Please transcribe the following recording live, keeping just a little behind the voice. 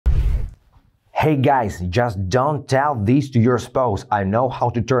Hey guys, just don't tell this to your spouse. I know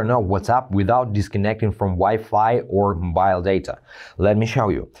how to turn off WhatsApp without disconnecting from Wi-Fi or mobile data. Let me show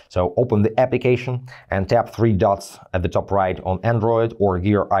you. So open the application and tap three dots at the top right on Android or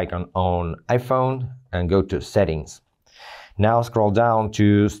gear icon on iPhone and go to Settings. Now scroll down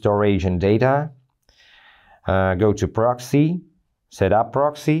to Storage and Data. Go to Proxy, Set up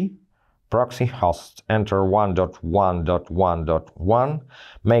Proxy. Proxy host, enter 1.1.1.1,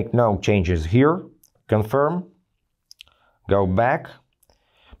 make no changes here, confirm, go back,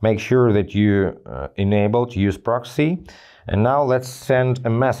 make sure that you enable to use proxy, and now let's send a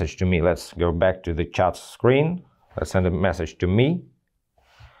message to me. Let's go back to the chat screen, let's send a message to me,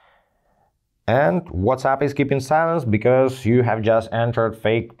 and WhatsApp is keeping silence because you have just entered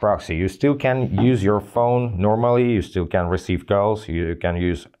fake proxy. You still can use your phone normally, you still can receive calls, you can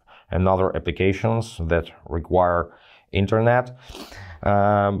use another applications that require internet,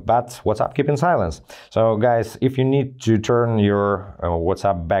 but WhatsApp keeping silence. So guys, if you need to turn your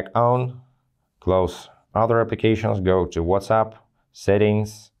WhatsApp back on, close other applications, go to WhatsApp,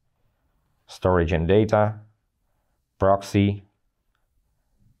 Settings, Storage and Data, Proxy,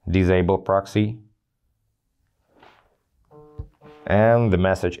 disable proxy, and the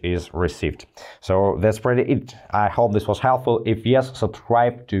message is received. So that's pretty it. I hope this was helpful. If yes,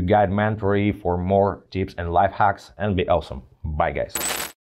 subscribe to Guide Mentory for more tips and life hacks, and be awesome. Bye guys.